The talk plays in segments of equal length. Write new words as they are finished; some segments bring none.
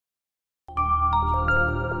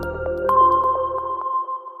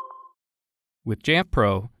With Jamf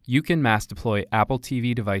Pro, you can mass deploy Apple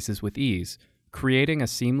TV devices with ease, creating a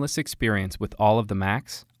seamless experience with all of the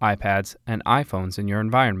Macs, iPads, and iPhones in your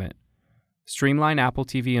environment. Streamline Apple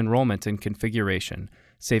TV enrollment and configuration,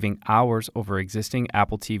 saving hours over existing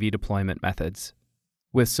Apple TV deployment methods.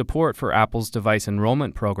 With support for Apple's device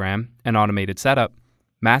enrollment program and automated setup,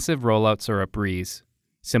 massive rollouts are a breeze.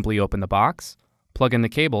 Simply open the box, plug in the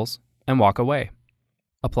cables, and walk away.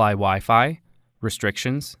 Apply Wi-Fi,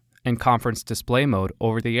 restrictions, and conference display mode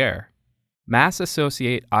over the air. Mass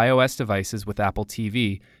associate iOS devices with Apple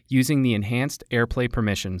TV using the enhanced AirPlay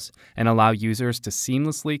permissions and allow users to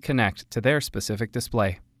seamlessly connect to their specific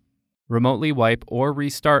display. Remotely wipe or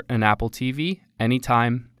restart an Apple TV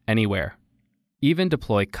anytime, anywhere. Even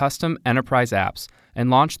deploy custom enterprise apps and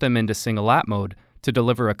launch them into single app mode to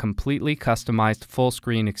deliver a completely customized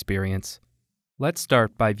full-screen experience. Let's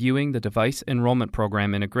start by viewing the device enrollment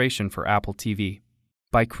program integration for Apple TV.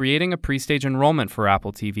 By creating a pre-stage enrollment for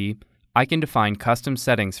Apple TV, I can define custom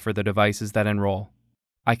settings for the devices that enroll.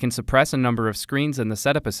 I can suppress a number of screens in the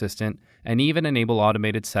Setup Assistant and even enable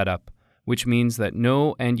automated setup, which means that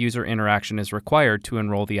no end-user interaction is required to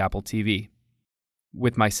enroll the Apple TV.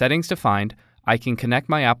 With my settings defined, I can connect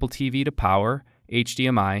my Apple TV to power,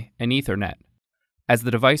 HDMI, and Ethernet. As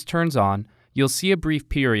the device turns on, you'll see a brief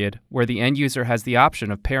period where the end user has the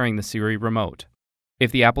option of pairing the Siri remote.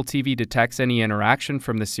 If the Apple TV detects any interaction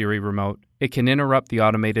from the Siri remote, it can interrupt the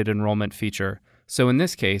automated enrollment feature, so in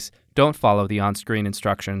this case, don't follow the on-screen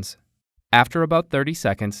instructions. After about 30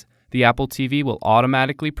 seconds, the Apple TV will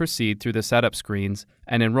automatically proceed through the setup screens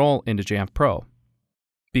and enroll into Jamf Pro.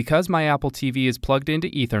 Because my Apple TV is plugged into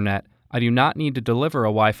Ethernet, I do not need to deliver a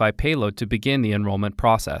Wi-Fi payload to begin the enrollment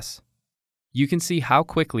process. You can see how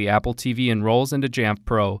quickly Apple TV enrolls into Jamf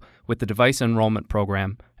Pro with the device enrollment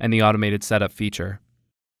program and the automated setup feature.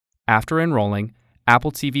 After enrolling,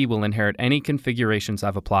 Apple TV will inherit any configurations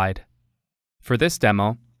I've applied. For this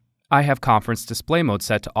demo, I have conference display mode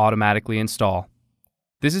set to automatically install.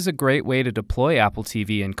 This is a great way to deploy Apple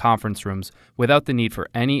TV in conference rooms without the need for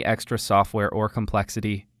any extra software or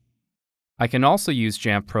complexity. I can also use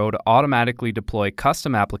Jamf Pro to automatically deploy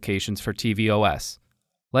custom applications for tvOS.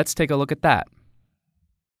 Let's take a look at that.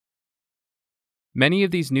 Many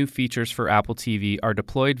of these new features for Apple TV are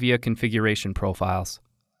deployed via configuration profiles.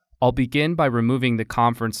 I'll begin by removing the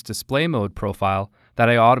conference display mode profile that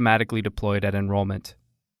I automatically deployed at enrollment.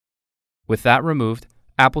 With that removed,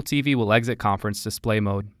 Apple TV will exit conference display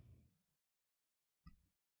mode.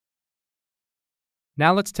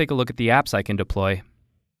 Now let's take a look at the apps I can deploy.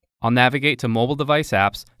 I'll navigate to Mobile Device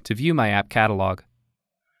Apps to view my app catalog.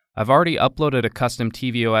 I've already uploaded a custom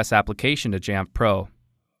tvOS application to Jamf Pro,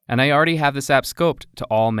 and I already have this app scoped to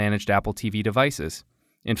all managed Apple TV devices.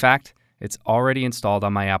 In fact, it's already installed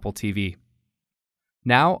on my Apple TV.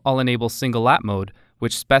 Now I'll enable Single App Mode,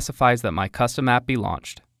 which specifies that my custom app be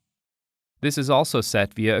launched. This is also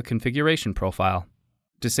set via a configuration profile.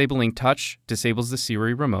 Disabling Touch disables the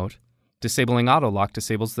Siri remote. Disabling Auto Lock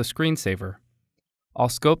disables the screensaver. I'll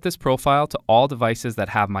scope this profile to all devices that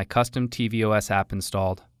have my custom tvOS app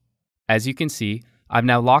installed. As you can see, I've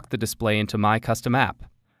now locked the display into my custom app.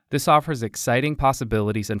 This offers exciting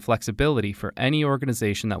possibilities and flexibility for any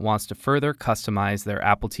organization that wants to further customize their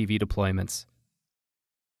Apple TV deployments.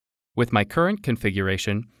 With my current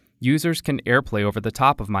configuration, users can AirPlay over the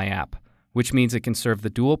top of my app, which means it can serve the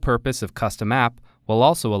dual purpose of custom app while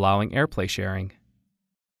also allowing AirPlay sharing.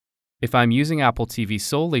 If I'm using Apple TV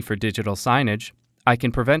solely for digital signage, I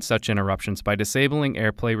can prevent such interruptions by disabling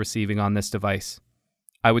AirPlay receiving on this device.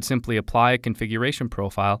 I would simply apply a configuration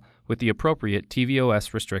profile with the appropriate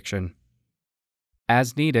tvOS restriction.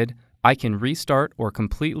 As needed, I can restart or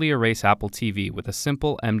completely erase Apple TV with a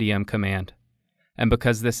simple MDM command. And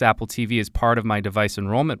because this Apple TV is part of my device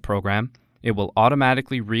enrollment program, it will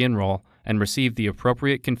automatically re-enroll and receive the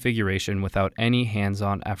appropriate configuration without any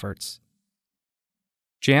hands-on efforts.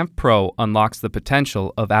 Jamf Pro unlocks the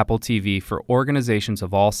potential of Apple TV for organizations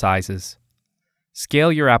of all sizes.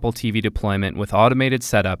 Scale your Apple TV deployment with automated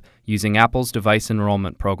setup using Apple's device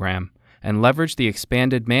enrollment program, and leverage the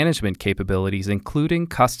expanded management capabilities including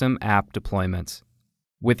custom app deployments.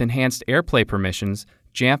 With enhanced AirPlay permissions,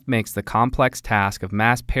 Jamf makes the complex task of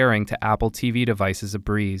mass pairing to Apple TV devices a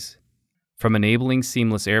breeze. From enabling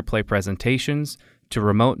seamless AirPlay presentations to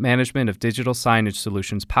remote management of digital signage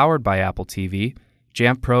solutions powered by Apple TV,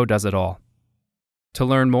 Jamf Pro does it all. To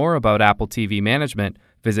learn more about Apple TV management,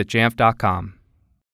 visit jamf.com.